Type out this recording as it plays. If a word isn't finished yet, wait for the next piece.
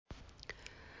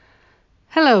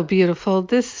Hello, beautiful.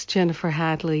 This is Jennifer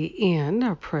Hadley, and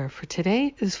our prayer for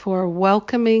today is for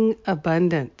welcoming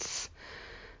abundance.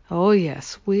 Oh,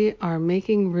 yes, we are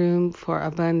making room for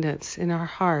abundance in our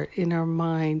heart, in our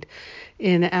mind,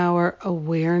 in our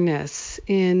awareness,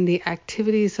 in the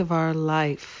activities of our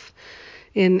life,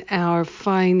 in our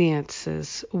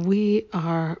finances. We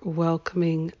are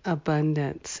welcoming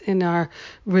abundance in our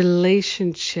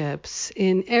relationships,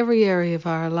 in every area of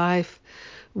our life.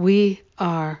 We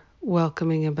are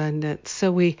welcoming abundance.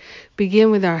 So we begin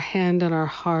with our hand on our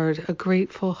heart. A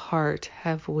grateful heart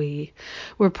have we.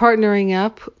 We're partnering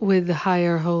up with the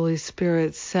higher Holy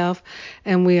Spirit self,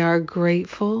 and we are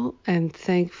grateful and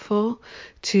thankful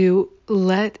to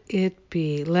let it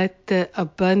be. Let the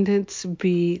abundance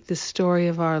be the story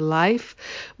of our life.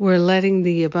 We're letting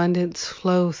the abundance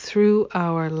flow through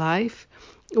our life.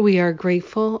 We are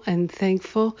grateful and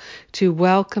thankful to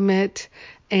welcome it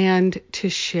and to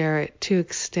share it, to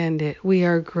extend it. We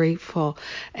are grateful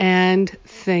and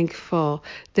thankful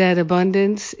that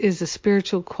abundance is a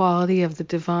spiritual quality of the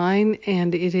divine,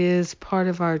 and it is part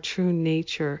of our true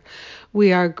nature.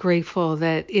 We are grateful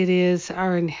that it is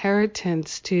our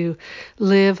inheritance to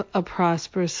live a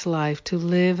prosperous life, to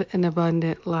live an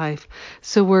abundant life.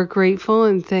 So we're grateful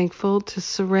and thankful to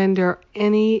surrender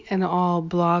any and all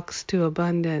blocks to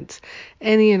abundance,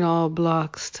 any and all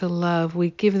blocks to love. We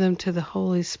give them to the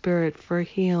Holy Spirit for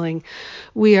healing.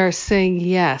 We are saying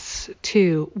yes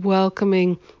to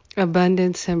welcoming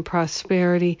abundance and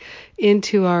prosperity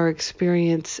into our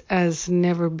experience as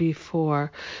never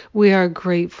before. We are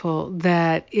grateful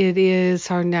that it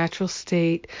is our natural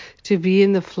state to be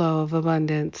in the flow of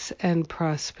abundance and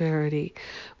prosperity.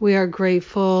 We are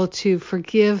grateful to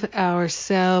forgive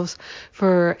ourselves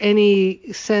for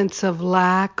any sense of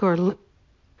lack or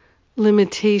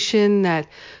limitation that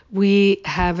we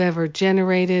have ever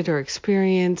generated or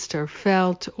experienced or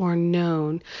felt or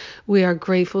known. We are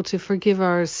grateful to forgive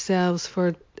ourselves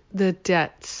for the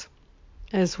debts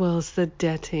as well as the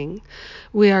debting.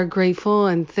 We are grateful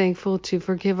and thankful to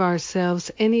forgive ourselves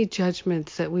any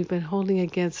judgments that we've been holding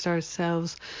against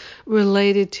ourselves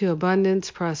related to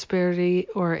abundance, prosperity,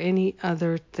 or any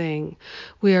other thing.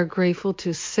 We are grateful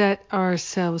to set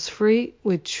ourselves free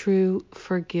with true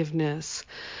forgiveness.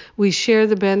 We share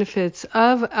the benefits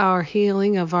of our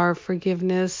healing, of our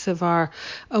forgiveness, of our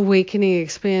awakening,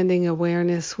 expanding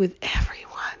awareness with everyone,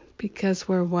 because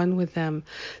we're one with them.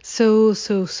 So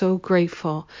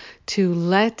grateful to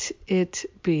let it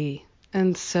be.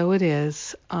 And so it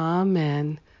is.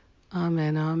 Amen.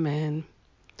 Amen. Amen.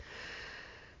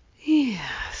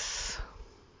 Yes.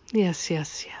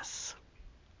 Yes.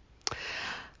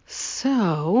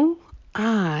 So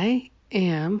I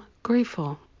am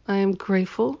grateful. I am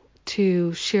grateful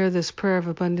to share this prayer of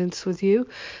abundance with you.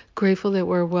 Grateful that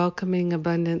we're welcoming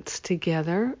abundance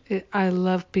together. I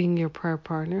love being your prayer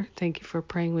partner. Thank you for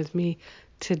praying with me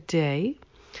today.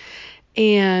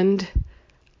 And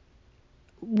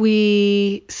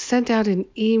we sent out an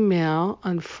email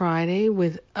on Friday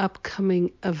with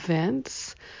upcoming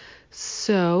events.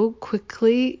 So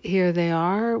quickly, here they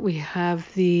are. We have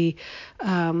the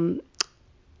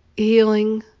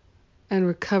healing and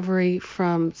recovery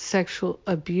from sexual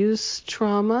abuse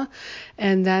trauma,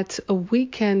 and that's a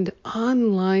weekend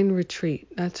online retreat.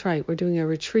 That's right, we're doing a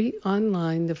retreat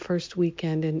online the first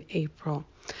weekend in April.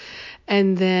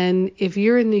 And then if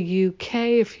you're in the UK,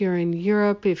 if you're in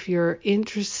Europe, if you're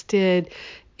interested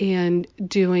in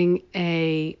doing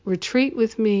a retreat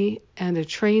with me and a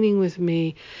training with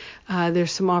me,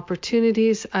 there's some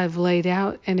opportunities I've laid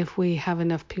out, and if we have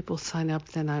enough people sign up,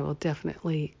 then I will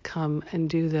definitely come and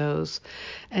do those.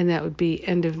 And that would be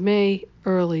end of May,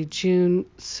 early June,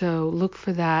 so look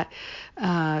for that.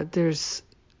 There's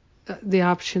the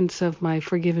options of my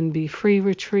Forgive and Be Free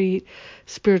retreat,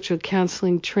 spiritual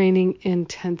counseling training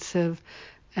intensive,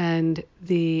 and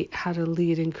the How to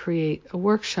Lead and Create a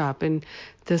workshop, and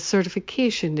the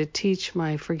certification to teach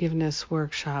my forgiveness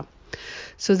workshop.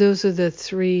 So those are the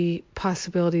three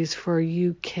possibilities for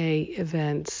UK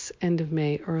events, end of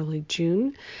May, early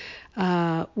June.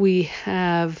 We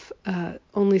have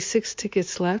only 6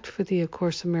 tickets left for the A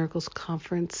Course in Miracles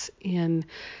conference in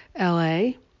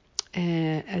LA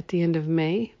at the end of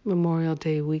May, Memorial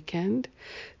Day weekend.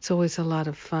 It's always a lot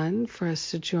of fun for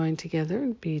us to join together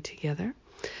and be together.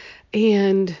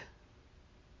 And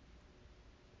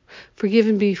Forgive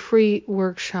and Be Free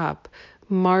workshop,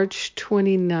 March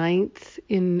 29th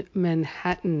in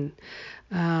Manhattan.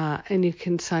 And you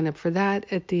can sign up for that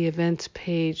at the events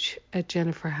page at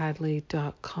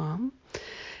jenniferhadley.com.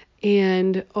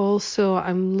 And also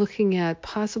I'm looking at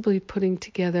possibly putting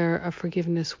together a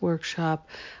forgiveness workshop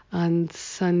on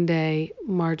Sunday,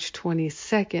 March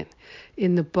 22nd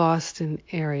in the Boston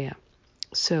area.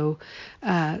 So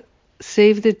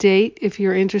save the date if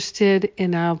you're interested,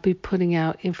 and I'll be putting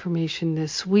out information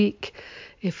this week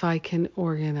if I can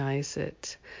organize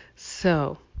it.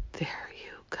 So there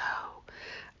you go.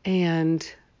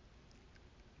 And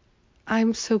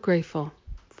I'm so grateful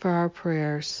for our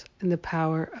prayers and the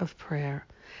power of prayer.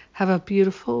 Have a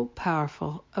beautiful,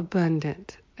 powerful,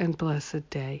 abundant, and blessed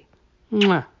day.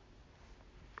 Mwah.